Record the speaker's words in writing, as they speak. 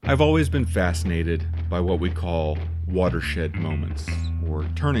I've always been fascinated by what we call watershed moments, or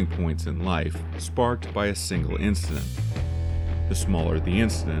turning points in life sparked by a single incident. The smaller the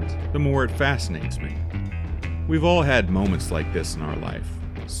incident, the more it fascinates me. We've all had moments like this in our life.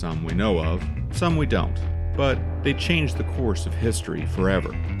 Some we know of, some we don't, but they change the course of history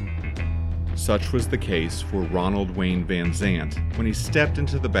forever. Such was the case for Ronald Wayne Van Zant when he stepped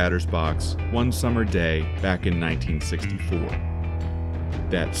into the batter's box one summer day back in 1964.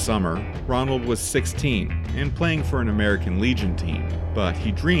 That summer, Ronald was 16 and playing for an American Legion team, but he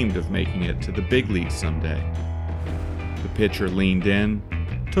dreamed of making it to the big leagues someday. The pitcher leaned in,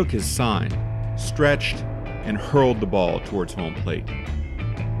 took his sign, stretched, and hurled the ball towards home plate.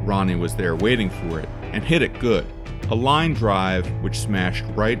 Ronnie was there waiting for it and hit it good, a line drive which smashed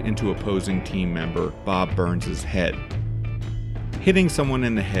right into opposing team member Bob Burns' head. Hitting someone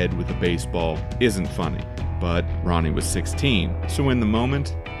in the head with a baseball isn't funny, but Ronnie was 16, so in the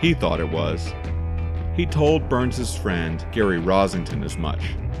moment, he thought it was. He told Burns' friend Gary Rosington as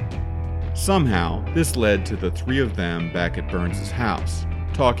much. Somehow, this led to the three of them back at Burns' house,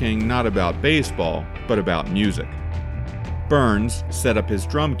 talking not about baseball, but about music. Burns set up his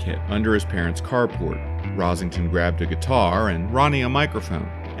drum kit under his parents' carport. Rosington grabbed a guitar and Ronnie a microphone,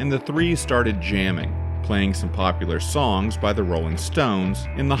 and the three started jamming, playing some popular songs by the Rolling Stones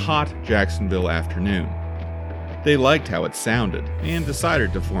in the hot Jacksonville afternoon. They liked how it sounded and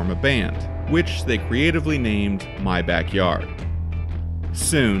decided to form a band, which they creatively named My Backyard.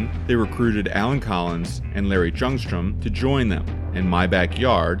 Soon, they recruited Alan Collins and Larry Jungstrom to join them, and My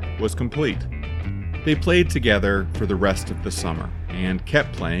Backyard was complete. They played together for the rest of the summer and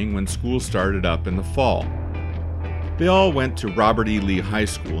kept playing when school started up in the fall. They all went to Robert E. Lee High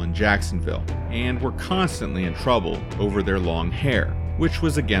School in Jacksonville and were constantly in trouble over their long hair, which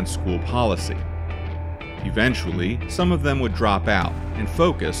was against school policy. Eventually, some of them would drop out and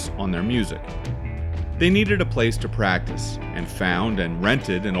focus on their music. They needed a place to practice and found and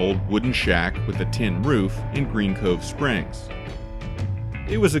rented an old wooden shack with a tin roof in Green Cove Springs.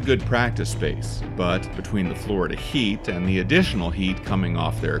 It was a good practice space, but between the Florida heat and the additional heat coming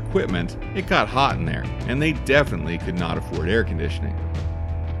off their equipment, it got hot in there, and they definitely could not afford air conditioning.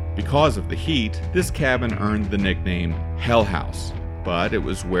 Because of the heat, this cabin earned the nickname Hell House, but it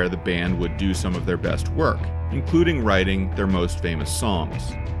was where the band would do some of their best work, including writing their most famous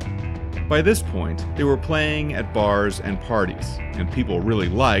songs. By this point, they were playing at bars and parties, and people really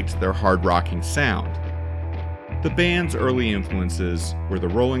liked their hard-rocking sound. The band's early influences were the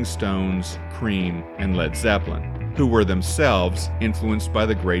Rolling Stones, Cream, and Led Zeppelin, who were themselves influenced by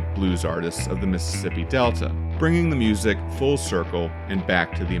the great blues artists of the Mississippi Delta, bringing the music full circle and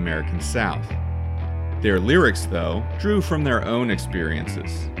back to the American South. Their lyrics, though, drew from their own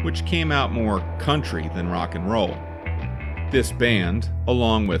experiences, which came out more country than rock and roll. This band,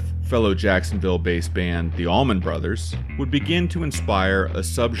 along with fellow Jacksonville-based band the Allman Brothers, would begin to inspire a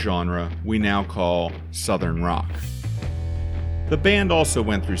subgenre we now call Southern rock. The band also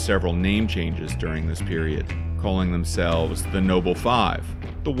went through several name changes during this period, calling themselves the Noble Five,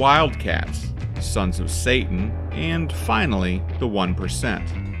 the Wildcats, Sons of Satan, and finally, the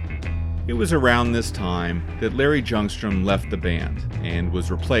 1%. It was around this time that Larry Jungstrom left the band and was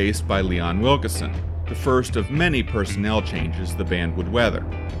replaced by Leon Wilkeson, the first of many personnel changes the band would weather.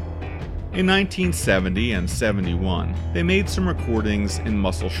 In 1970 and 71, they made some recordings in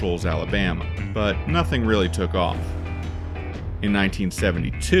Muscle Shoals, Alabama, but nothing really took off. In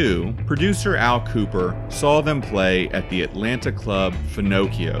 1972, producer Al Cooper saw them play at the Atlanta club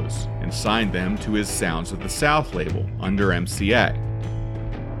Finocchio's and signed them to his Sounds of the South label under MCA.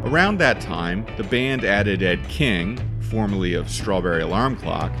 Around that time, the band added Ed King, formerly of Strawberry Alarm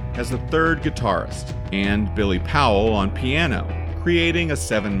Clock, as a third guitarist, and Billy Powell on piano, creating a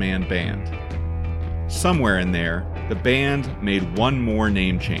 7-man band. Somewhere in there, the band made one more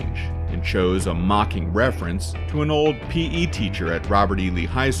name change and chose a mocking reference to an old PE teacher at Robert E. Lee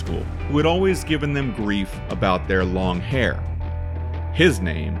High School who had always given them grief about their long hair. His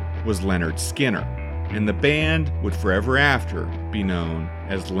name was Leonard Skinner, and the band would forever after be known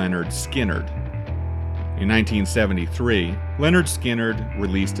as Lynyrd Skynyrd. In 1973, Lynyrd Skynyrd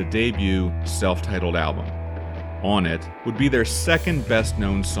released a debut self-titled album. On it would be their second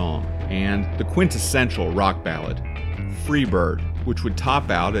best-known song and the quintessential rock ballad, Freebird, which would top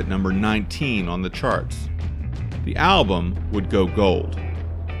out at number 19 on the charts. The album would go gold.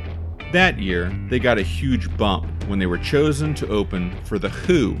 That year, they got a huge bump when they were chosen to open for The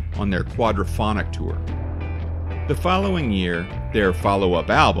Who on their Quadraphonic tour. The following year, their follow-up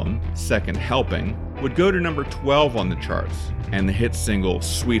album, Second Helping, would go to number 12 on the charts, and the hit single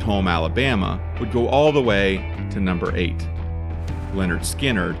Sweet Home Alabama would go all the way to number 8. Lynyrd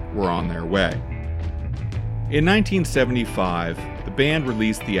Skynyrd were on their way. In 1975, the band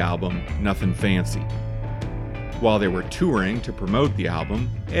released the album Nothin' Fancy. While they were touring to promote the album,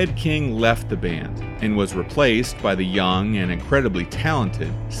 Ed King left the band and was replaced by the young and incredibly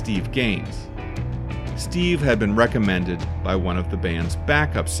talented Steve Gaines. Steve had been recommended by one of the band's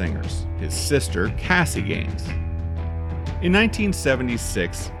backup singers, his sister Cassie Gaines. In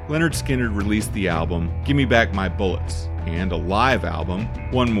 1976, Lynyrd Skynyrd released the album Gimme Back My Bullets and a live album,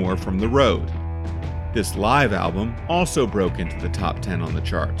 One More from the Road. This live album also broke into the top 10 on the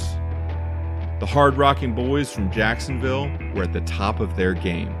charts. The hard-rocking boys from Jacksonville were at the top of their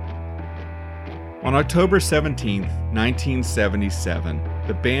game. On October 17, 1977,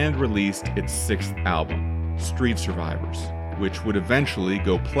 the band released its sixth album, Street Survivors, which would eventually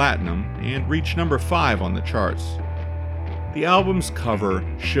go platinum and reach number 5 on the charts. The album's cover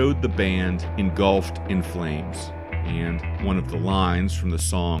showed the band engulfed in flames, and one of the lines from the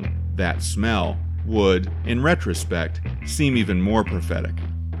song That Smell would, in retrospect, seem even more prophetic.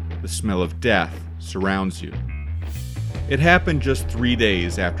 The smell of death surrounds you. It happened just 3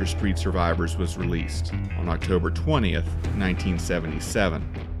 days after Street Survivors was released, on October 20th, 1977.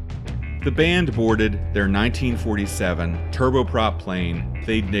 The band boarded their 1947 turboprop plane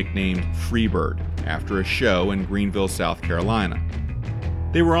they'd nicknamed Freebird after a show in Greenville, South Carolina.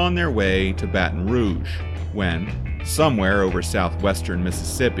 They were on their way to Baton Rouge when, somewhere over southwestern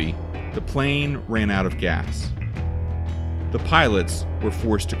Mississippi, the plane ran out of gas. The pilots were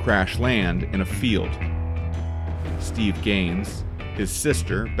forced to crash land in a field. Steve Gaines, his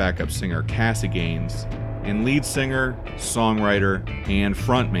sister, backup singer Cassie Gaines, and lead singer, songwriter, and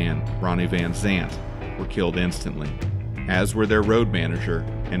frontman Ronnie Van Zant were killed instantly, as were their road manager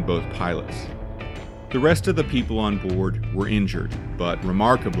and both pilots. The rest of the people on board were injured, but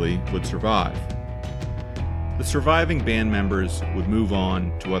remarkably would survive. The surviving band members would move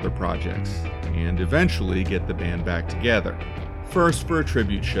on to other projects and eventually get the band back together, first for a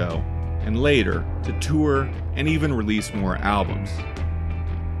tribute show, and later to tour and even release more albums.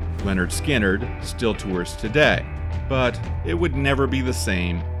 Lynyrd Skynyrd still tours today, but it would never be the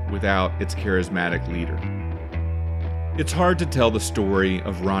same without its charismatic leader. It's hard to tell the story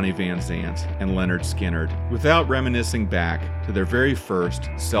of Ronnie Van Zant and Lynyrd Skynyrd without reminiscing back to their very first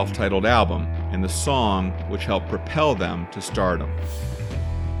self-titled album and the song which helped propel them to stardom.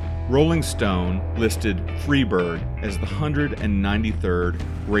 Rolling Stone listed Freebird as the 193rd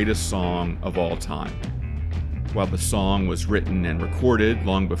greatest song of all time. While the song was written and recorded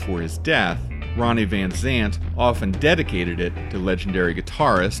long before his death, Ronnie Van Zant often dedicated it to legendary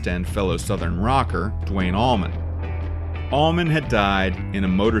guitarist and fellow Southern rocker Duane Allman. Allman had died in a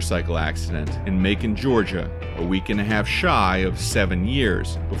motorcycle accident in Macon, Georgia, a week and a half shy of 7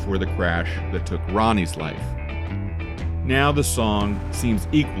 years before the crash that took Ronnie's life. Now the song seems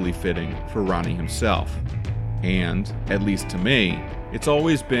equally fitting for Ronnie himself, and, at least to me, it's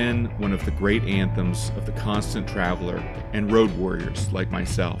always been one of the great anthems of the constant traveler and road warriors like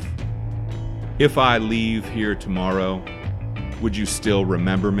myself. If I leave here tomorrow, would you still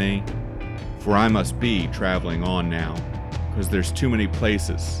remember me? For I must be traveling on now, 'cause there's too many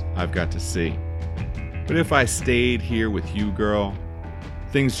places I've got to see. But if I stayed here with you, girl,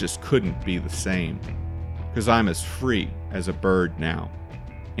 things just couldn't be the same. 'Cause I'm as free as a bird now,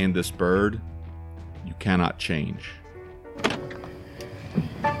 and this bird you cannot change.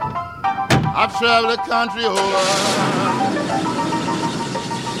 I've traveled the country over,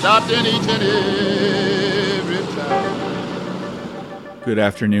 stopped in each and every town. Good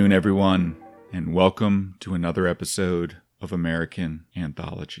afternoon, everyone, and welcome to another episode of American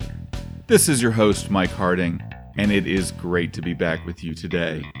Anthology. This is your host, Mike Harding, and it is great to be back with you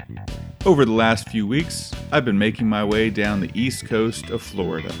today. Over the last few weeks, I've been making my way down the east coast of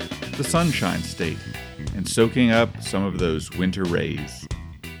Florida, the Sunshine State, and soaking up some of those winter rays.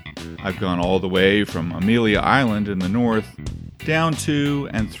 I've gone all the way from Amelia Island in the north, down to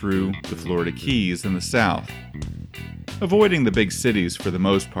and through the Florida Keys in the south. Avoiding the big cities for the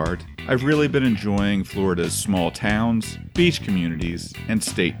most part, I've really been enjoying Florida's small towns, beach communities, and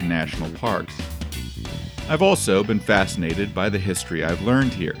state and national parks. I've also been fascinated by the history I've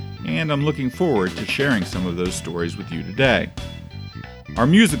learned here, and I'm looking forward to sharing some of those stories with you today. Our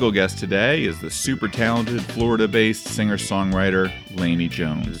musical guest today is the super talented Florida-based singer-songwriter Lainey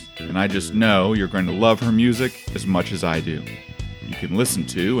Jones, and I just know you're going to love her music as much as I do. You can listen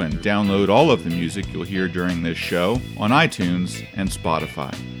to and download all of the music you'll hear during this show on iTunes and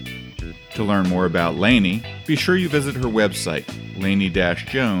Spotify. To learn more about Lainey, be sure you visit her website,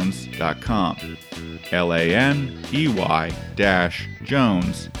 laney-jones.com,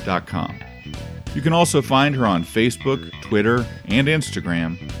 LANEY-jones.com. You can also find her on Facebook, Twitter, and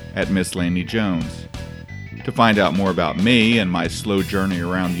Instagram at Miss Lainey Jones. To find out more about me and my slow journey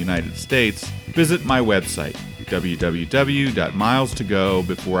around the United States, visit my website,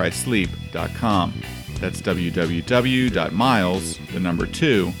 www.milestogobefore-I-sleep.com. That's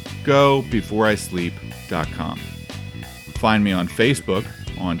www.miles2go-beforeisleep.com. Find me on Facebook,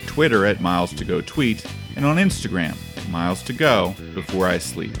 on Twitter at Miles2Go-Tweet, and on Instagram at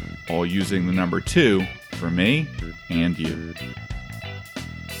Miles2Go-Before-I-Sleep, all using the number 2 for me and you.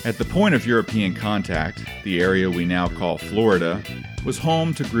 At the point of European contact, the area we now call Florida was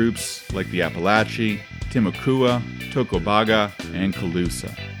home to groups like the Apalachee, Timucua, Tocobaga, and Calusa.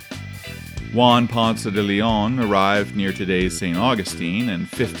 Juan Ponce de Leon arrived near today's St. Augustine in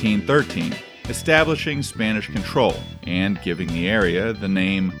 1513, establishing Spanish control and giving the area the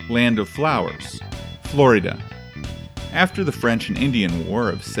name Land of Flowers, Florida. After the French and Indian War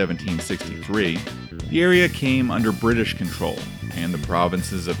of 1763, the area came under British control, and the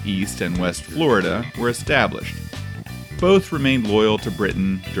provinces of East and West Florida were established. Both remained loyal to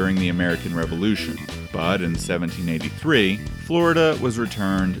Britain during the American Revolution, but in 1783, Florida was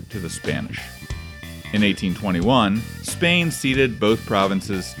returned to the Spanish. In 1821, Spain ceded both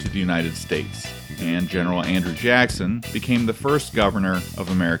provinces to the United States, and General Andrew Jackson became the first governor of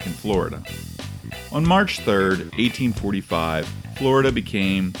American Florida. On March 3, 1845, Florida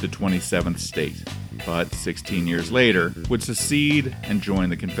became the 27th state, but 16 years later would secede and join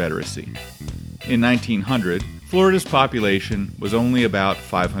the Confederacy. In 1900, Florida's population was only about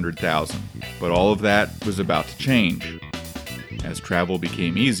 500,000, but all of that was about to change. As travel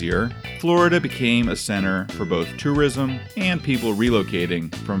became easier, Florida became a center for both tourism and people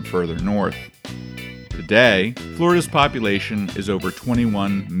relocating from further north. Today, Florida's population is over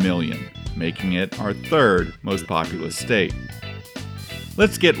 21 million, making it our third most populous state.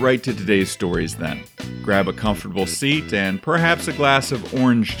 Let's get right to today's stories then. Grab a comfortable seat and perhaps a glass of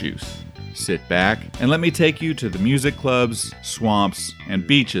orange juice. Sit back and let me take you to the music clubs, swamps, and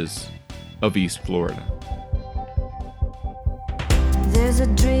beaches of East Florida. There's a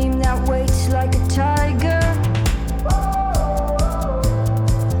dream that waits like a tiger,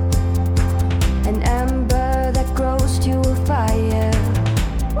 an ember that grows to a fire.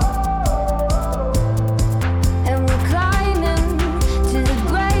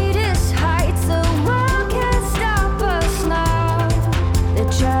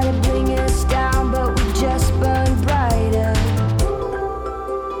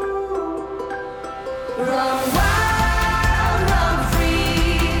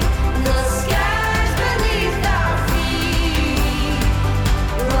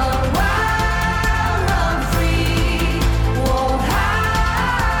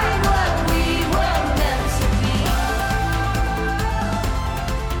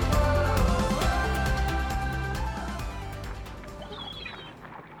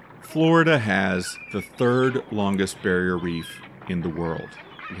 Florida has the third longest barrier reef in the world,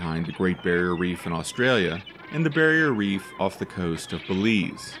 behind the Great Barrier Reef in Australia and the Barrier Reef off the coast of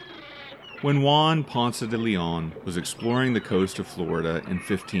Belize. When Juan Ponce de Leon was exploring the coast of Florida in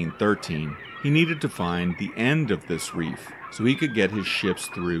 1513, he needed to find the end of this reef so he could get his ships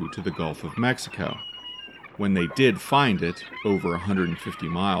through to the Gulf of Mexico. When they did find it, over 150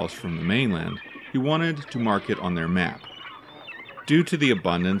 miles from the mainland, he wanted to mark it on their map. Due to the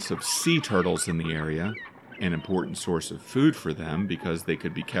abundance of sea turtles in the area, an important source of food for them because they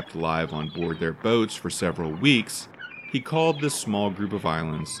could be kept alive on board their boats for several weeks, he called this small group of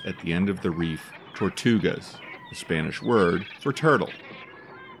islands at the end of the reef Tortugas, the Spanish word for turtle.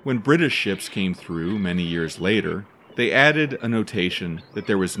 When British ships came through many years later, they added a notation that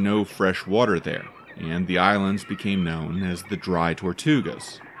there was no fresh water there, and the islands became known as the Dry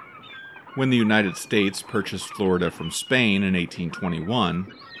Tortugas. When the United States purchased Florida from Spain in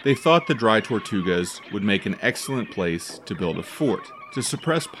 1821, they thought the Dry Tortugas would make an excellent place to build a fort to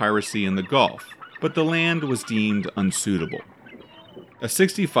suppress piracy in the Gulf, but the land was deemed unsuitable. A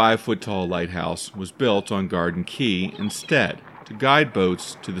 65-foot-tall lighthouse was built on Garden Key instead to guide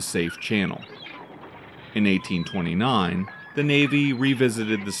boats to the safe channel. In 1829, the Navy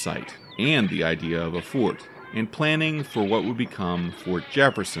revisited the site and the idea of a fort, and planning for what would become Fort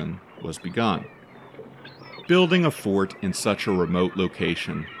Jefferson was begun. Building a fort in such a remote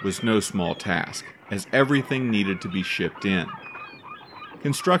location was no small task, as everything needed to be shipped in.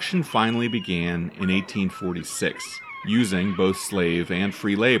 Construction finally began in 1846, using both slave and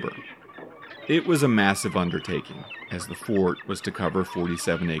free labor. It was a massive undertaking, as the fort was to cover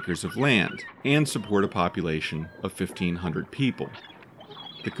 47 acres of land and support a population of 1,500 people.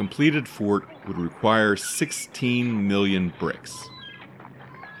 The completed fort would require 16 million bricks.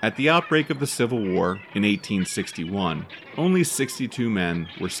 At the outbreak of the Civil War in 1861, only 62 men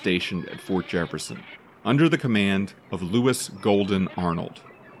were stationed at Fort Jefferson, under the command of Lewis Golden Arnold.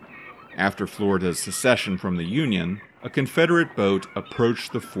 After Florida's secession from the Union, a Confederate boat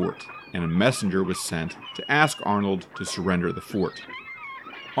approached the fort, and a messenger was sent to ask Arnold to surrender the fort.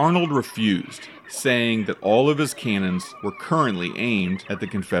 Arnold refused, saying that all of his cannons were currently aimed at the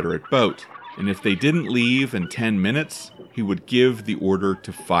Confederate boat, and if they didn't leave in 10 minutes, he would give the order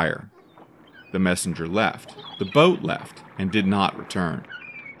to fire. The messenger left. The boat left and did not return.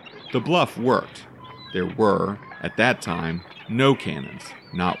 The bluff worked. There were, at that time, no cannons,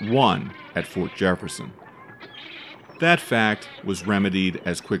 not one at Fort Jefferson. That fact was remedied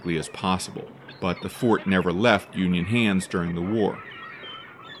as quickly as possible, but the fort never left Union hands during the war.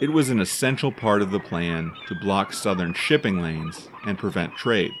 It was an essential part of the plan to block Southern shipping lanes and prevent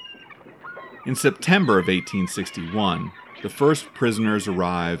trade. In September of 1861, the first prisoners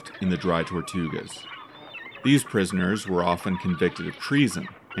arrived in the Dry Tortugas. These prisoners were often convicted of treason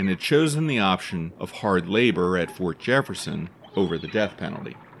and had chosen the option of hard labor at Fort Jefferson over the death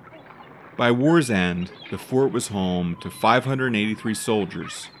penalty. By war's end, the fort was home to 583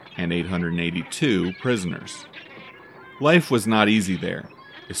 soldiers and 882 prisoners. Life was not easy there,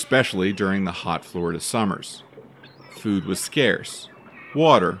 especially during the hot Florida summers. Food was scarce,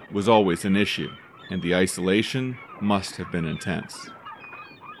 water was always an issue, and the isolation must have been intense.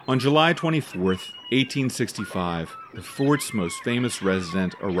 On July 24, 1865, the fort's most famous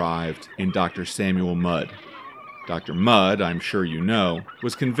resident arrived in Dr. Samuel Mudd. Dr. Mudd, I'm sure you know,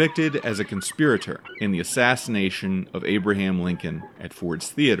 was convicted as a conspirator in the assassination of Abraham Lincoln at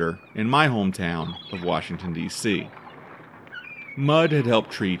Ford's Theater in my hometown of Washington, D.C. Mudd had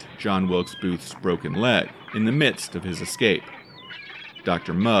helped treat John Wilkes Booth's broken leg in the midst of his escape.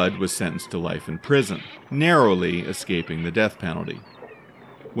 Dr. Mudd was sentenced to life in prison, narrowly escaping the death penalty.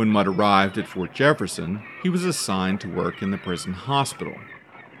 When Mudd arrived at Fort Jefferson, he was assigned to work in the prison hospital.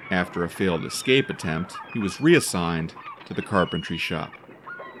 After a failed escape attempt, he was reassigned to the carpentry shop.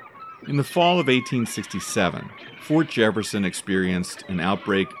 In the fall of 1867, Fort Jefferson experienced an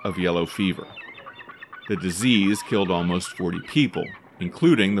outbreak of yellow fever. The disease killed almost 40 people,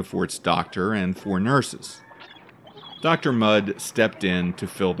 including the fort's doctor and 4 nurses. Dr. Mudd stepped in to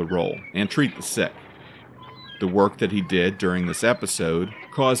fill the role and treat the sick. The work that he did during this episode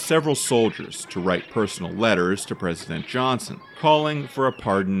caused several soldiers to write personal letters to President Johnson, calling for a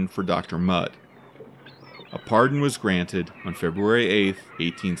pardon for Dr. Mudd. A pardon was granted on February 8,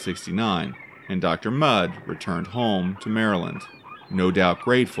 1869, and Dr. Mudd returned home to Maryland, no doubt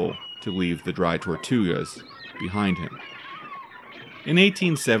grateful to leave the Dry Tortugas behind him. In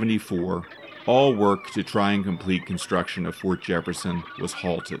 1874, all work to try and complete construction of Fort Jefferson was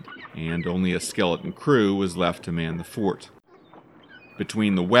halted, and only a skeleton crew was left to man the fort.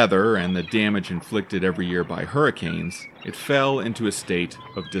 Between the weather and the damage inflicted every year by hurricanes, it fell into a state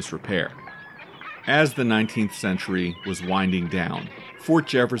of disrepair. As the 19th century was winding down, Fort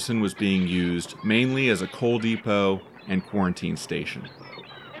Jefferson was being used mainly as a coal depot and quarantine station.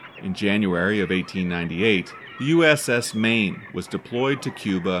 In January of 1898, the USS Maine was deployed to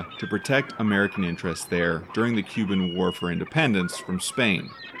Cuba to protect American interests there during the Cuban War for Independence from Spain.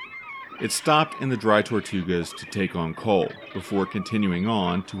 It stopped in the Dry Tortugas to take on coal, before continuing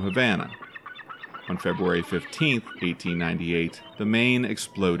on to Havana. On February 15, 1898, the Maine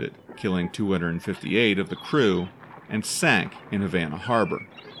exploded, killing 258 of the crew, and sank in Havana Harbor.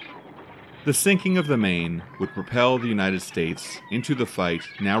 The sinking of the Maine would propel the United States into the fight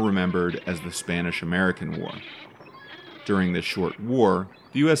now remembered as the Spanish-American War. During this short war,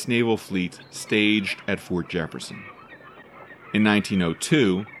 the U.S. naval fleet staged at Fort Jefferson. In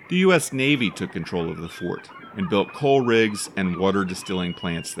 1902, the U.S. Navy took control of the fort and built coal rigs and water distilling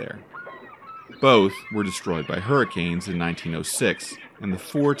plants there. Both were destroyed by hurricanes in 1906, and the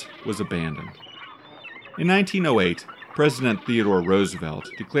fort was abandoned. In 1908, President Theodore Roosevelt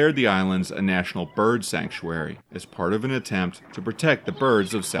declared the islands a national bird sanctuary as part of an attempt to protect the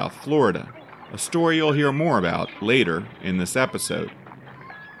birds of South Florida, a story you'll hear more about later in this episode.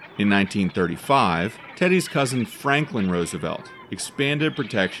 In 1935, Teddy's cousin Franklin Roosevelt expanded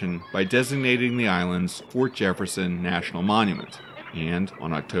protection by designating the islands Fort Jefferson National Monument, and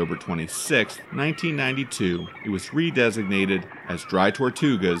on October 26, 1992, it was redesignated as Dry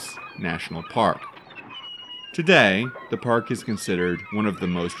Tortugas National Park. Today, the park is considered one of the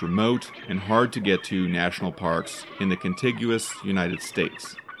most remote and hard-to-get-to national parks in the contiguous United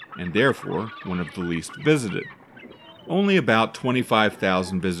States, and therefore one of the least visited. Only about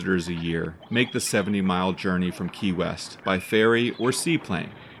 25,000 visitors a year make the 70-mile journey from Key West by ferry or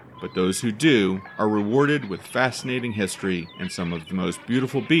seaplane, but those who do are rewarded with fascinating history and some of the most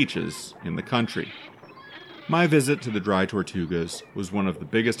beautiful beaches in the country. My visit to the Dry Tortugas was one of the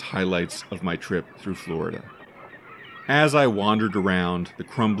biggest highlights of my trip through Florida. As I wandered around the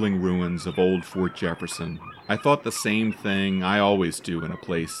crumbling ruins of old Fort Jefferson, I thought the same thing I always do in a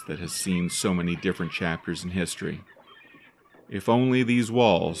place that has seen so many different chapters in history. If only these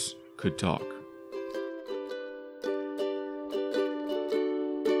walls could talk.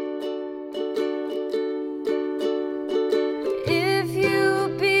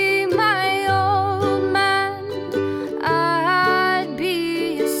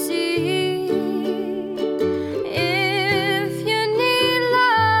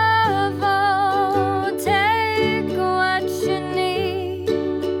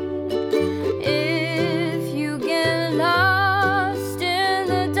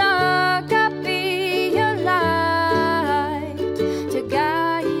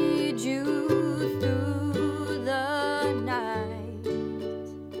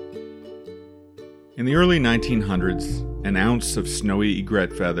 In the early 1900s, an ounce of snowy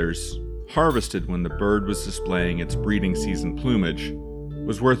egret feathers, harvested when the bird was displaying its breeding season plumage,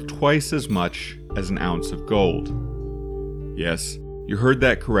 was worth twice as much as an ounce of gold. Yes, you heard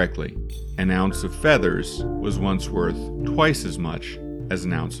that correctly. An ounce of feathers was once worth twice as much as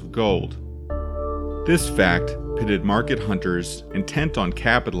an ounce of gold. This fact pitted market hunters intent on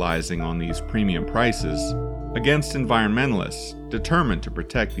capitalizing on these premium prices against environmentalists determined to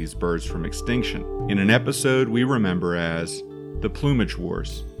protect these birds from extinction, in an episode we remember as the Plumage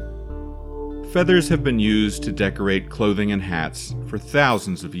Wars. Feathers have been used to decorate clothing and hats for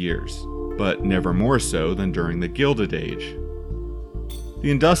thousands of years, but never more so than during the Gilded Age.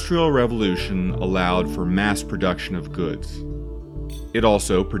 The Industrial Revolution allowed for mass production of goods. It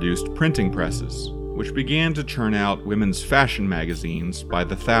also produced printing presses, which began to churn out women's fashion magazines by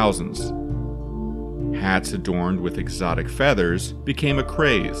the thousands. Hats adorned with exotic feathers became a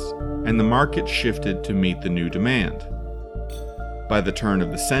craze, and the market shifted to meet the new demand. By the turn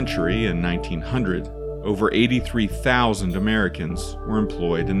of the century in 1900, over 83,000 Americans were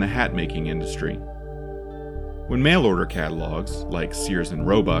employed in the hat-making industry. When mail-order catalogs, like Sears and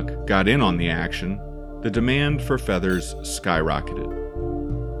Roebuck, got in on the action, the demand for feathers skyrocketed.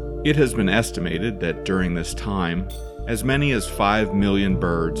 It has been estimated that during this time, as many as 5 million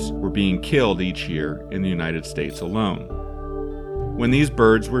birds were being killed each year in the United States alone. When these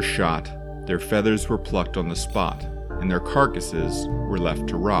birds were shot, their feathers were plucked on the spot, and their carcasses were left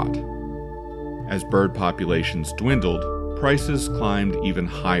to rot. As bird populations dwindled, prices climbed even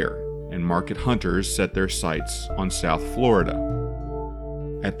higher, and market hunters set their sights on South Florida.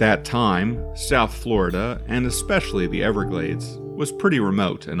 At that time, South Florida, and especially the Everglades, was pretty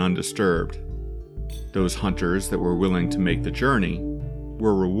remote and undisturbed. Those hunters that were willing to make the journey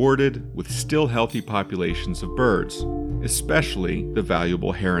were rewarded with still healthy populations of birds, especially the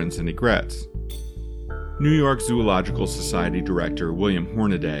valuable herons and egrets. New York Zoological Society director William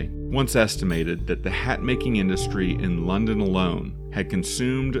Hornaday once estimated that the hat-making industry in London alone had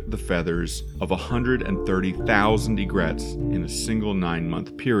consumed the feathers of 130,000 egrets in a single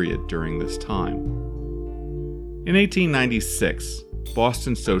 9-month period during this time. In 1896,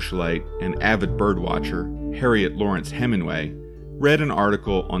 Boston socialite and avid birdwatcher Harriet Lawrence Hemingway read an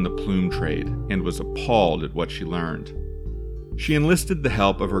article on the plume trade and was appalled at what she learned. She enlisted the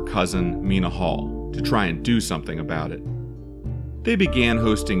help of her cousin Mina Hall to try and do something about it. They began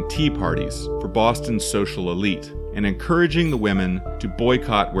hosting tea parties for Boston's social elite and encouraging the women to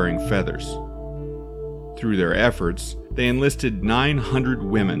boycott wearing feathers. Through their efforts, they enlisted 900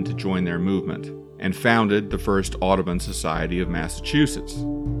 women to join their movement and founded the first Audubon Society of Massachusetts.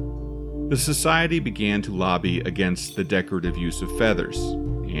 The society began to lobby against the decorative use of feathers,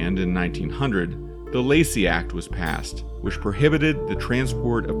 and in 1900, the Lacey Act was passed, which prohibited the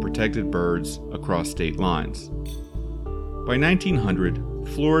transport of protected birds across state lines. By 1900,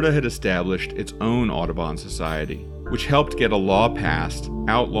 Florida had established its own Audubon Society, which helped get a law passed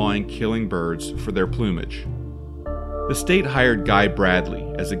outlawing killing birds for their plumage. The state hired Guy Bradley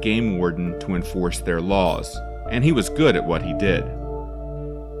as a game warden to enforce their laws, and he was good at what he did.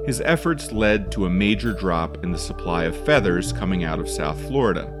 His efforts led to a major drop in the supply of feathers coming out of South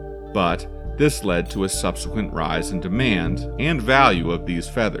Florida, but this led to a subsequent rise in demand and value of these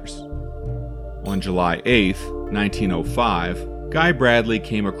feathers. On July 8, 1905, Guy Bradley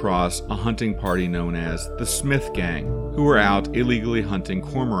came across a hunting party known as the Smith Gang, who were out illegally hunting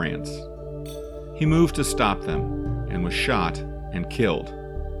cormorants. He moved to stop them and was shot and killed.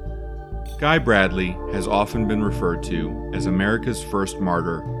 Guy Bradley has often been referred to as America's first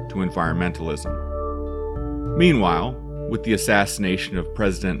martyr to environmentalism. Meanwhile, With the assassination of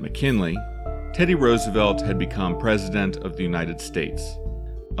President McKinley, Teddy Roosevelt had become President of the United States.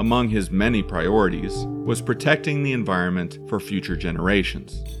 Among his many priorities was protecting the environment for future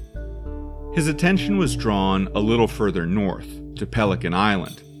generations. His attention was drawn a little further north, to Pelican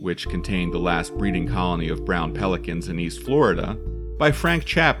Island, which contained the last breeding colony of brown pelicans in East Florida, by Frank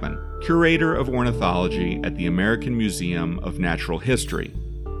Chapman, curator of ornithology at the American Museum of Natural History.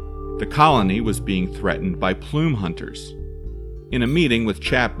 The colony was being threatened by plume hunters. In a meeting with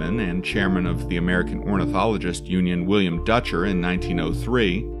Chapman and chairman of the American Ornithologist Union William Dutcher in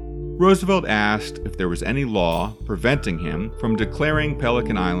 1903, Roosevelt asked if there was any law preventing him from declaring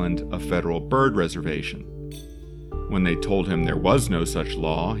Pelican Island a federal bird reservation. When they told him there was no such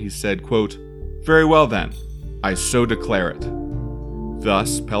law, he said, quote, "Very well then, I so declare it."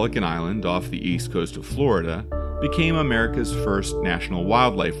 Thus, Pelican Island, off the east coast of Florida, became America's first national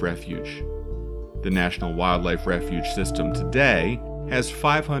wildlife refuge. The National Wildlife Refuge System today has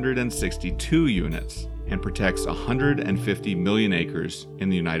 562 units and protects 150 million acres in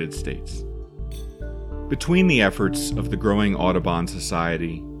the United States. Between the efforts of the growing Audubon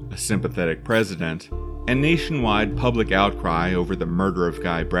Society, a sympathetic president, and nationwide public outcry over the murder of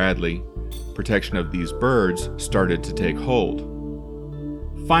Guy Bradley, protection of these birds started to take hold.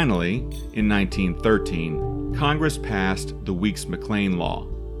 Finally, in 1913, Congress passed the Weeks-McLean Law,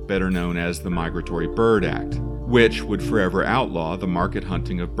 better known as the Migratory Bird Act, which would forever outlaw the market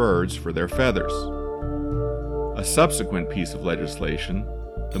hunting of birds for their feathers. A subsequent piece of legislation,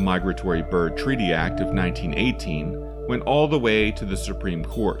 the Migratory Bird Treaty Act of 1918, went all the way to the Supreme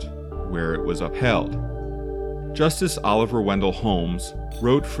Court, where it was upheld. Justice Oliver Wendell Holmes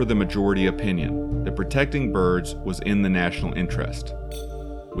wrote for the majority opinion that protecting birds was in the national interest.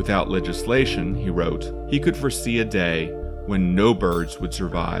 Without legislation, he wrote, he could foresee a day when no birds would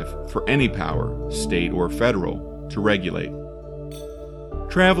survive for any power, state or federal, to regulate.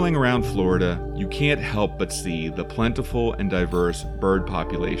 Traveling around Florida, you can't help but see the plentiful and diverse bird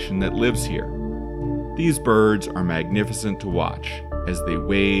population that lives here. These birds are magnificent to watch as they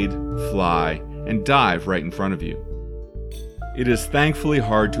wade, fly, and dive right in front of you. It is thankfully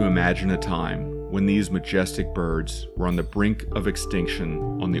hard to imagine a time when these majestic birds were on the brink of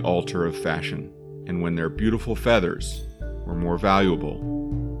extinction on the altar of fashion, and when their beautiful feathers were more valuable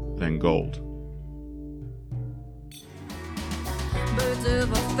than gold. Birds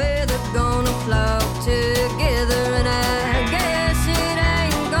of a feather gonna flock together, and I guess it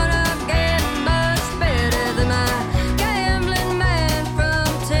ain't gonna get much better than my gambling man from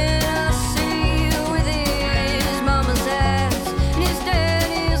Tennessee, with his mama's ass and his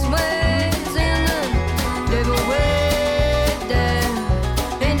daddy's ways, and the devil way down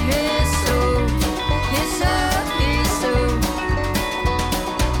in his soul, his soul, his soul.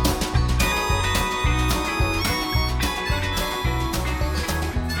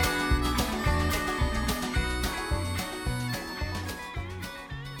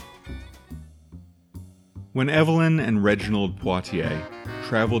 When Evelyn and Reginald Poitier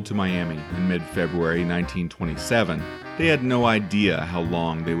traveled to Miami in mid-February 1927, they had no idea how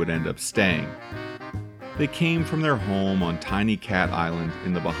long they would end up staying. They came from their home on Tiny Cat Island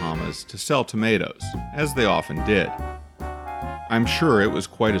in the Bahamas to sell tomatoes, as they often did. I'm sure it was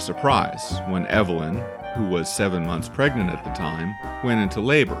quite a surprise when Evelyn, who was 7 months pregnant at the time, went into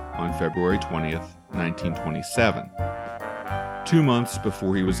labor on February 20th, 1927. 2 months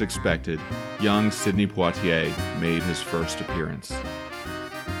before he was expected, young Sidney Poitier made his first appearance.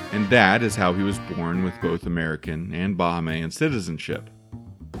 And that is how he was born with both American and Bahamian citizenship.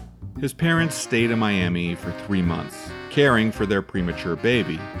 His parents stayed in Miami for 3 months, caring for their premature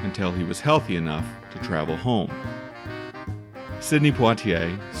baby until he was healthy enough to travel home. Sidney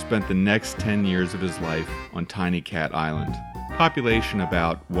Poitier spent the next 10 years of his life on Tiny Cat Island, population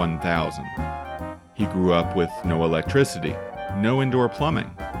about 1,000. He grew up with no electricity, no indoor plumbing,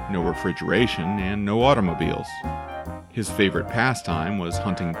 no refrigeration, and no automobiles. His favorite pastime was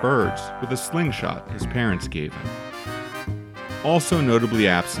hunting birds with a slingshot his parents gave him. Also notably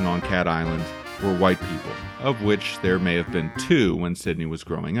absent on Cat Island were white people, of which there may have been 2 when Sidney was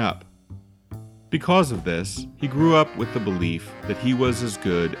growing up. Because of this, he grew up with the belief that he was as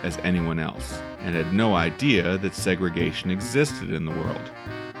good as anyone else, and had no idea that segregation existed in the world.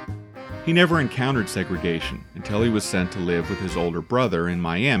 He never encountered segregation until he was sent to live with his older brother in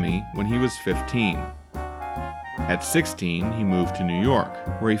Miami when he was 15. At 16, he moved to New York,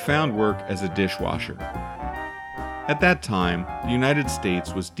 where he found work as a dishwasher. At that time, the United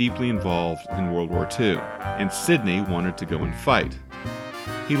States was deeply involved in World War II, and Sidney wanted to go and fight.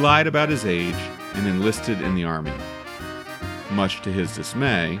 He lied about his age and enlisted in the Army. Much to his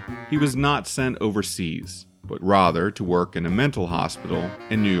dismay, he was not sent overseas, but rather to work in a mental hospital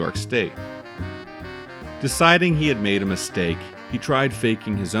in New York State. Deciding he had made a mistake, he tried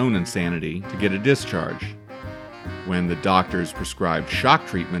faking his own insanity to get a discharge. When the doctors prescribed shock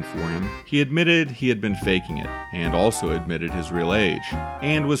treatment for him, he admitted he had been faking it, and also admitted his real age,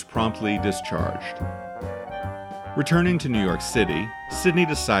 and was promptly discharged. Returning to New York City, Sidney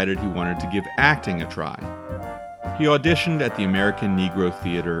decided he wanted to give acting a try. He auditioned at the American Negro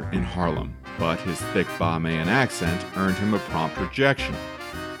Theater in Harlem, but his thick Bahamian accent earned him a prompt rejection.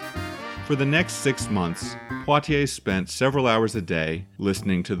 For the next 6 months, Poitier spent several hours a day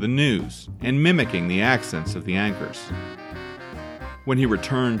listening to the news and mimicking the accents of the anchors. When he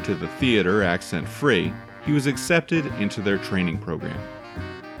returned to the theater accent-free, he was accepted into their training program.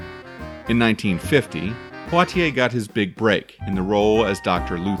 In 1950, Poitier got his big break in the role as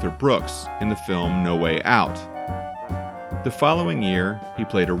Dr. Luther Brooks in the film No Way Out. The following year, he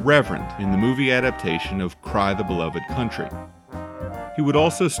played a reverend in the movie adaptation of Cry the Beloved Country. He would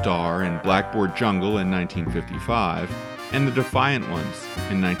also star in Blackboard Jungle in 1955 and The Defiant Ones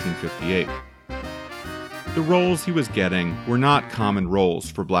in 1958. The roles he was getting were not common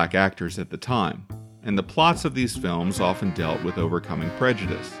roles for black actors at the time, and the plots of these films often dealt with overcoming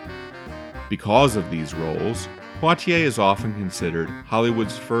prejudice. Because of these roles, Poitier is often considered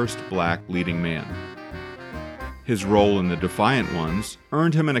Hollywood's first black leading man. His role in The Defiant Ones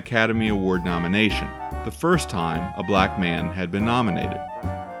earned him an Academy Award nomination, the first time a black man had been nominated.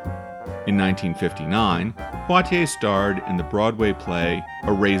 In 1959, Poitier starred in the Broadway play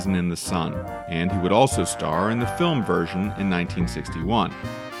A Raisin in the Sun, and he would also star in the film version in 1961.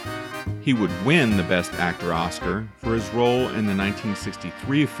 He would win the Best Actor Oscar for his role in the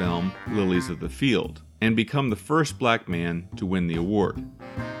 1963 film Lilies of the Field, and become the first black man to win the award.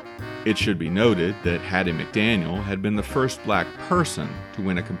 It should be noted that Hattie McDaniel had been the first black person to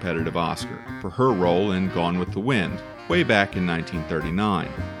win a competitive Oscar for her role in Gone with the Wind way back in 1939.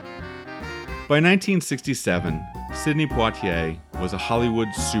 By 1967, Sidney Poitier was a Hollywood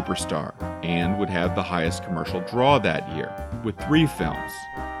superstar and would have the highest commercial draw that year, with 3 films: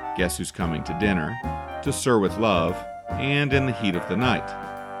 Guess Who's Coming to Dinner, To Sir with Love, and In the Heat of the Night.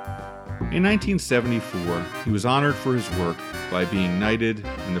 In 1974, he was honored for his work by being knighted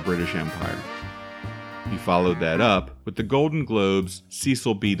in the British Empire. He followed that up with the Golden Globe's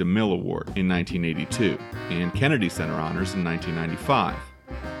Cecil B. DeMille Award in 1982 and Kennedy Center Honors in 1995.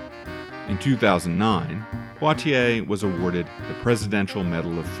 In 2009, Poitier was awarded the Presidential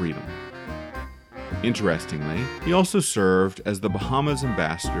Medal of Freedom. Interestingly, he also served as the Bahamas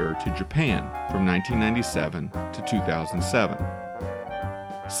ambassador to Japan from 1997 to 2007.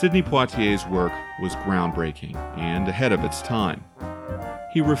 Sidney Poitier's work was groundbreaking and ahead of its time.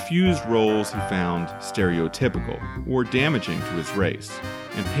 He refused roles he found stereotypical or damaging to his race,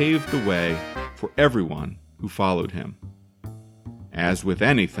 and paved the way for everyone who followed him. As with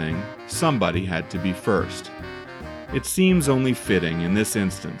anything, somebody had to be first. It seems only fitting in this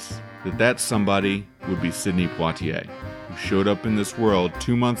instance that somebody would be Sidney Poitier, who showed up in this world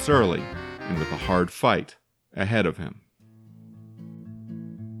 2 months early and with a hard fight ahead of him.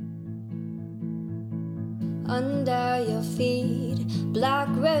 Under your feet, Black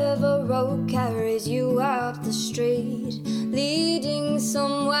River Road carries you up the street, leading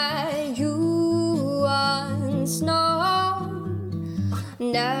somewhere you once known.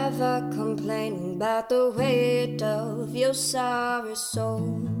 Never complaining about the weight of your sorry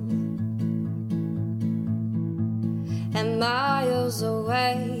soul. And miles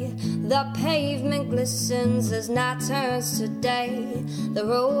away, the pavement glistens as night turns to day. The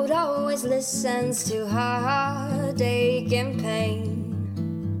road always listens to heartache and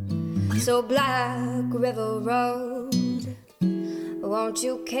pain. So Black River Road, won't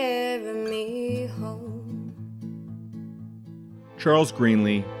you carry me home? Charles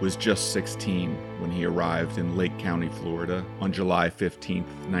Greenlee was just 16 when he arrived in Lake County, Florida on July 15,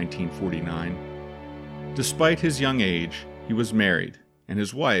 1949. Despite his young age, he was married, and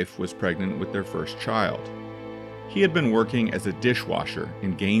his wife was pregnant with their first child. He had been working as a dishwasher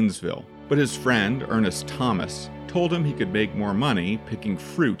in Gainesville, but his friend, Ernest Thomas, told him he could make more money picking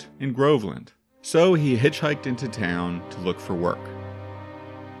fruit in Groveland. So he hitchhiked into town to look for work.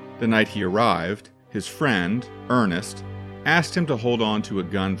 The night he arrived, his friend, Ernest, asked him to hold on to a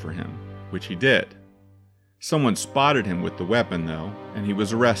gun for him, which he did. Someone spotted him with the weapon, though, and he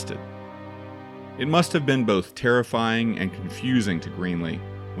was arrested. It must have been both terrifying and confusing to Greenlee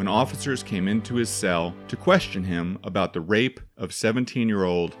when officers came into his cell to question him about the rape of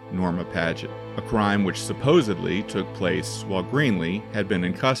 17-year-old Norma Paget, a crime which supposedly took place while Greenlee had been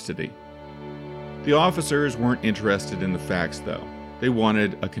in custody. The officers weren't interested in the facts, though. They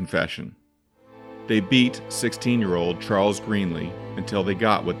wanted a confession. They beat 16-year-old Charles Greenlee until they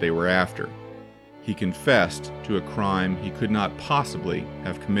got what they were after. He confessed to a crime he could not possibly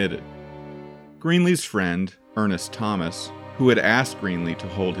have committed. Greenlee's friend, Ernest Thomas, who had asked Greenlee to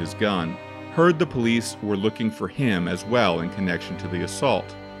hold his gun, heard the police were looking for him as well in connection to the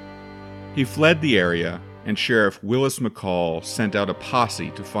assault. He fled the area, and Sheriff Willis McCall sent out a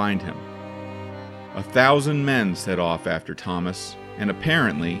posse to find him. 1,000 men set off after Thomas, and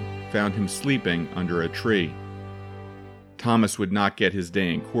apparently found him sleeping under a tree. Thomas would not get his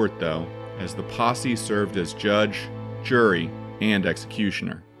day in court, though, as the posse served as judge, jury, and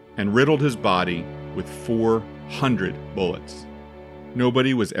executioner, and riddled his body with 400 bullets.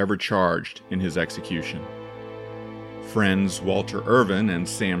 Nobody was ever charged in his execution. Friends Walter Irvin and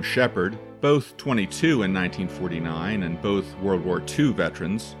Sam Shepard, both 22 in 1949 and both World War II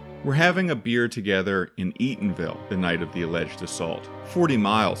veterans, were having a beer together in Eatonville the night of the alleged assault, 40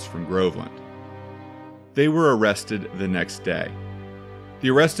 miles from Groveland. They were arrested the next day.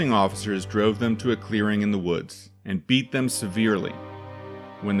 The arresting officers drove them to a clearing in the woods and beat them severely.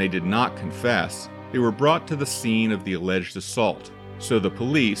 When they did not confess, they were brought to the scene of the alleged assault, so the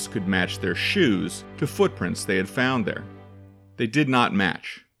police could match their shoes to footprints they had found there. They did not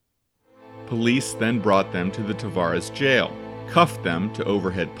match. Police then brought them to the Tavares jail, cuffed them to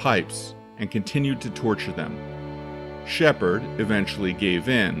overhead pipes, and continued to torture them. Shepard eventually gave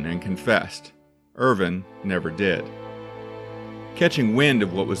in and confessed. Irvin never did. Catching wind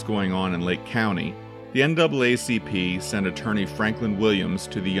of what was going on in Lake County, the NAACP sent attorney Franklin Williams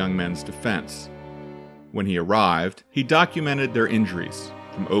to the young men's defense. When he arrived, he documented their injuries,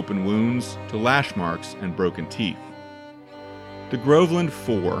 from open wounds to lash marks and broken teeth. The Groveland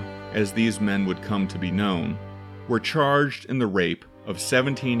Four, as these men would come to be known, were charged in the rape of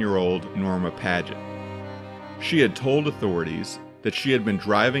 17-year-old Norma Paget. She had told authorities that she had been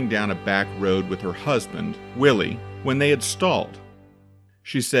driving down a back road with her husband, Willie, when they had stalled.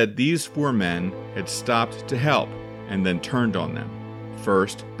 She said these 4 men had stopped to help and then turned on them,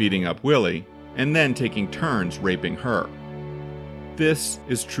 first beating up Willie and then taking turns raping her. This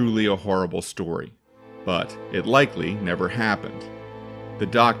is truly a horrible story, but it likely never happened. The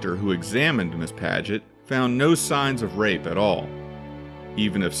doctor who examined Miss Paget found no signs of rape at all.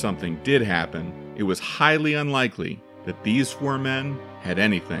 Even if something did happen, it was highly unlikely that these 4 men had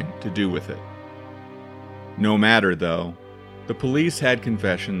anything to do with it. No matter, though, the police had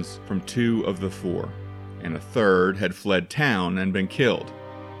confessions from 2 of the 4, and a third had fled town and been killed.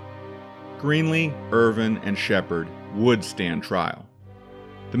 Greenlee, Irvin, and Shepard would stand trial.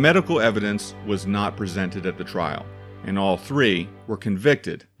 The medical evidence was not presented at the trial, and all 3 were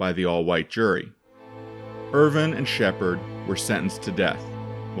convicted by the all-white jury. Irvin and Shepard were sentenced to death,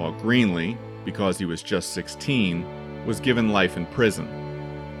 while Greenlee, because he was just 16, was given life in prison.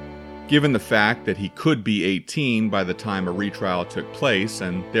 Given the fact that he could be 18 by the time a retrial took place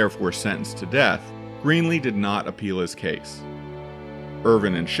and therefore sentenced to death, Greenlee did not appeal his case.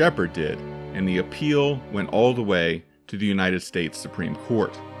 Irvin and Shepard did, and the appeal went all the way to the United States Supreme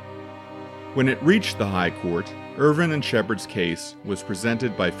Court. When it reached the High Court, Irvin and Shepard's case was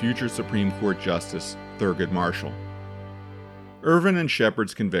presented by future Supreme Court Justice Thurgood Marshall. Irvin and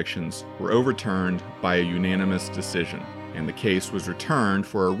Shepard's convictions were overturned by a unanimous decision, and the case was returned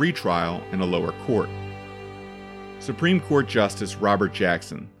for a retrial in a lower court. Supreme Court Justice Robert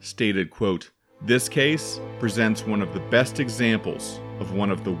Jackson stated, quote, "This case presents one of the best examples of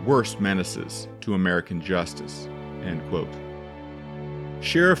one of the worst menaces to American justice," end quote.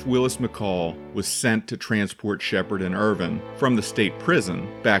 Sheriff Willis McCall was sent to transport Shepard and Irvin from the state prison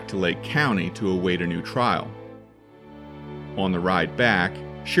back to Lake County to await a new trial. On the ride back,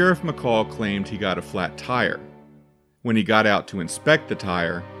 Sheriff McCall claimed he got a flat tire. When he got out to inspect the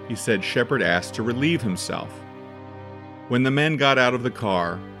tire, he said Shepard asked to relieve himself. When the men got out of the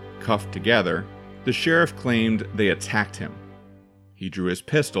car, cuffed together, the sheriff claimed they attacked him. He drew his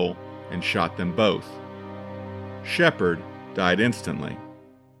pistol and shot them both. Shepard died instantly.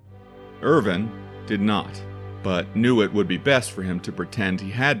 Irvin did not, but knew it would be best for him to pretend he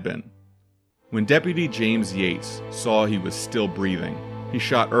had been. When Deputy James Yates saw he was still breathing, he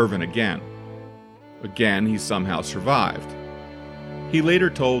shot Irvin again. Again, he somehow survived. He later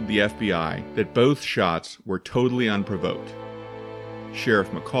told the FBI that both shots were totally unprovoked.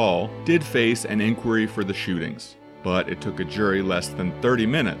 Sheriff McCall did face an inquiry for the shootings, but it took a jury less than 30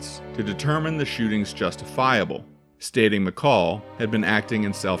 minutes to determine the shootings justifiable, stating McCall had been acting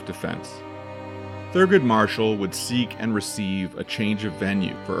in self-defense. Thurgood Marshall would seek and receive a change of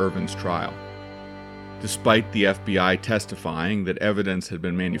venue for Irvin's trial. Despite the FBI testifying that evidence had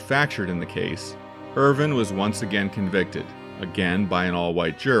been manufactured in the case, Irvin was once again convicted, again by an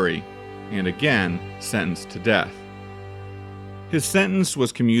all-white jury, and again sentenced to death. His sentence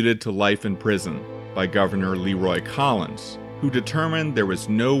was commuted to life in prison by Governor Leroy Collins, who determined there was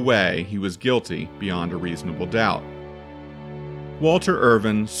no way he was guilty beyond a reasonable doubt. Walter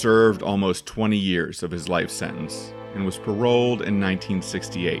Irvin served almost 20 years of his life sentence and was paroled in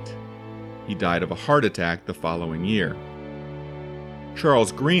 1968. He died of a heart attack the following year.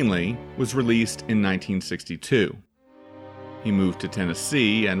 Charles Greenlee was released in 1962. He moved to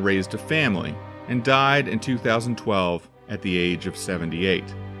Tennessee and raised a family and died in 2012 at the age of 78.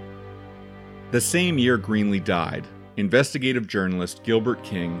 The same year Greenlee died, investigative journalist Gilbert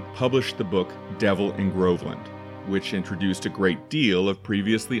King published the book Devil in Groveland, which introduced a great deal of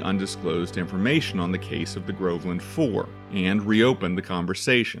previously undisclosed information on the case of the Groveland Four and reopened the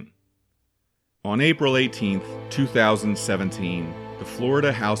conversation. On April 18, 2017, the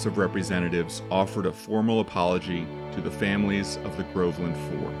Florida House of Representatives offered a formal apology to the families of the Groveland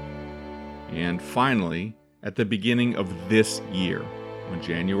Four. And finally, at the beginning of this year, on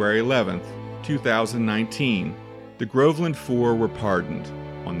January 11, 2019, the Groveland Four were pardoned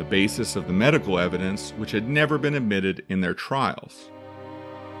on the basis of the medical evidence which had never been admitted in their trials.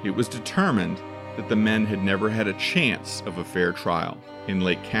 It was determined that the men had never had a chance of a fair trial in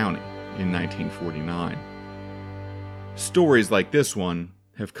Lake County in 1949. Stories like this one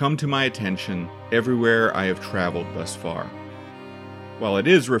have come to my attention everywhere I have traveled thus far. While it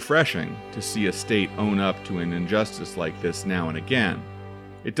is refreshing to see a state own up to an injustice like this now and again,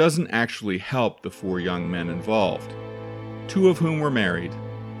 it doesn't actually help the four young men involved, two of whom were married,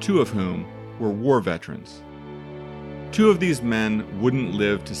 two of whom were war veterans. Two of these men wouldn't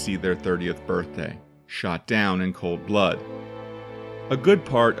live to see their 30th birthday, shot down in cold blood. A good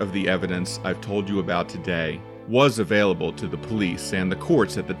part of the evidence I've told you about today was available to the police and the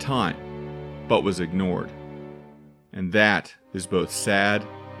courts at the time, but was ignored. And that is both sad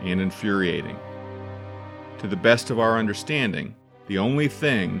and infuriating. To the best of our understanding, the only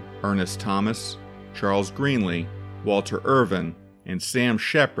thing Ernest Thomas, Charles Greenlee, Walter Irvin, and Sam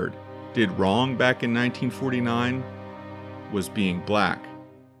Shepard did wrong back in 1949 was being black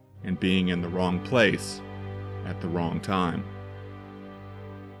and being in the wrong place at the wrong time.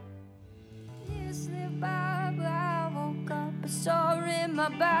 Saw in my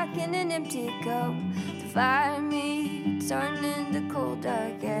back in an empty cup to find me turning to cold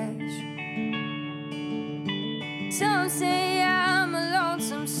dark ash. Some say I'm a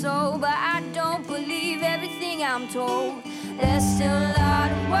lonesome soul, but I don't believe everything I'm told. There's still a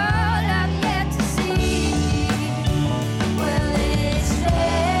lot of world I've yet to see. Well, it's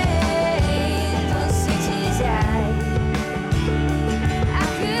late on 60's eye. I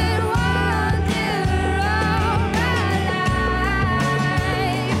could wander all my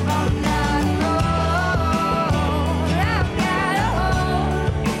life. I'm not alone. I've got a home,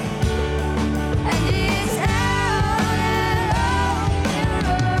 and it's out and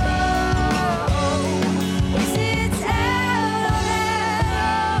open road. Yes, it's out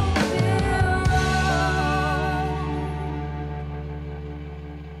and open road.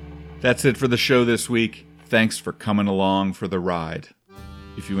 That's it for the show this week. Thanks for coming along for the ride.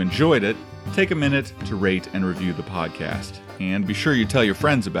 If you enjoyed it, take a minute to rate and review the podcast, and be sure you tell your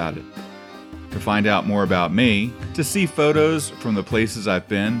friends about it. To find out more about me, to see photos from the places I've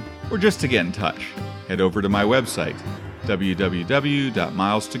been, or just to get in touch, head over to my website,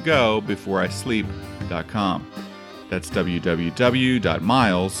 www.milesToGoBeforeISleep.com. That's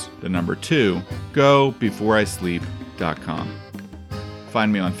www.miles2GoBeforeISleep.com.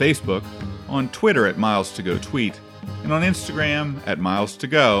 Find me on Facebook, on Twitter at MilesToGoTweet, and on Instagram at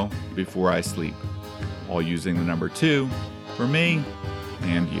MilesToGoBeforeISleep, all using the number 2 for me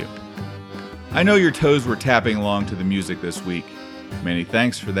and you. I know your toes were tapping along to the music this week. Many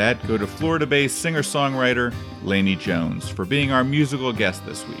thanks for that go to Florida-based singer-songwriter Lainey Jones for being our musical guest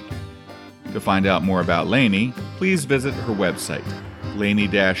this week. To find out more about Lainey, please visit her website,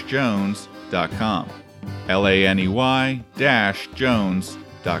 lainey-jones.com.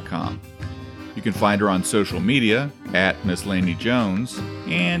 LANEY-jones.com. You can find her on social media at Miss Lainey Jones,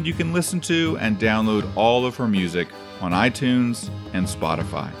 and you can listen to and download all of her music on iTunes and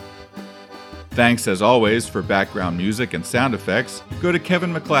Spotify. Thanks as always for background music and sound effects. Go to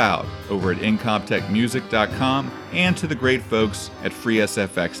Kevin MacLeod over at incomptechmusic.com and to the great folks at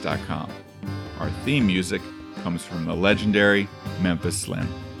freesfx.com. Our theme music comes from the legendary Memphis Slim.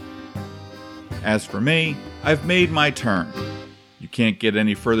 As for me, I've made my turn. You can't get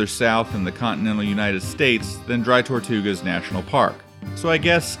any further south in the continental United States than Dry Tortugas National Park, so I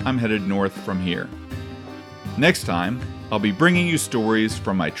guess I'm headed north from here. Next time, I'll be bringing you stories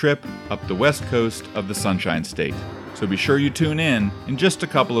from my trip up the west coast of the Sunshine State. So be sure you tune in just a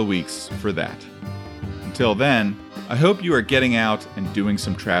couple of weeks for that. Until then, I hope you are getting out and doing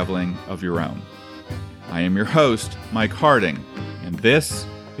some traveling of your own. I am your host, Mike Harding, and this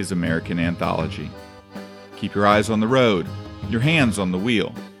is American Anthology. Keep your eyes on the road, your hands on the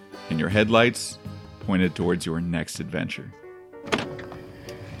wheel, and your headlights pointed towards your next adventure.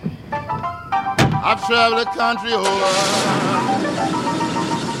 I've traveled the country over,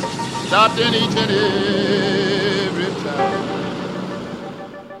 stopped in each and every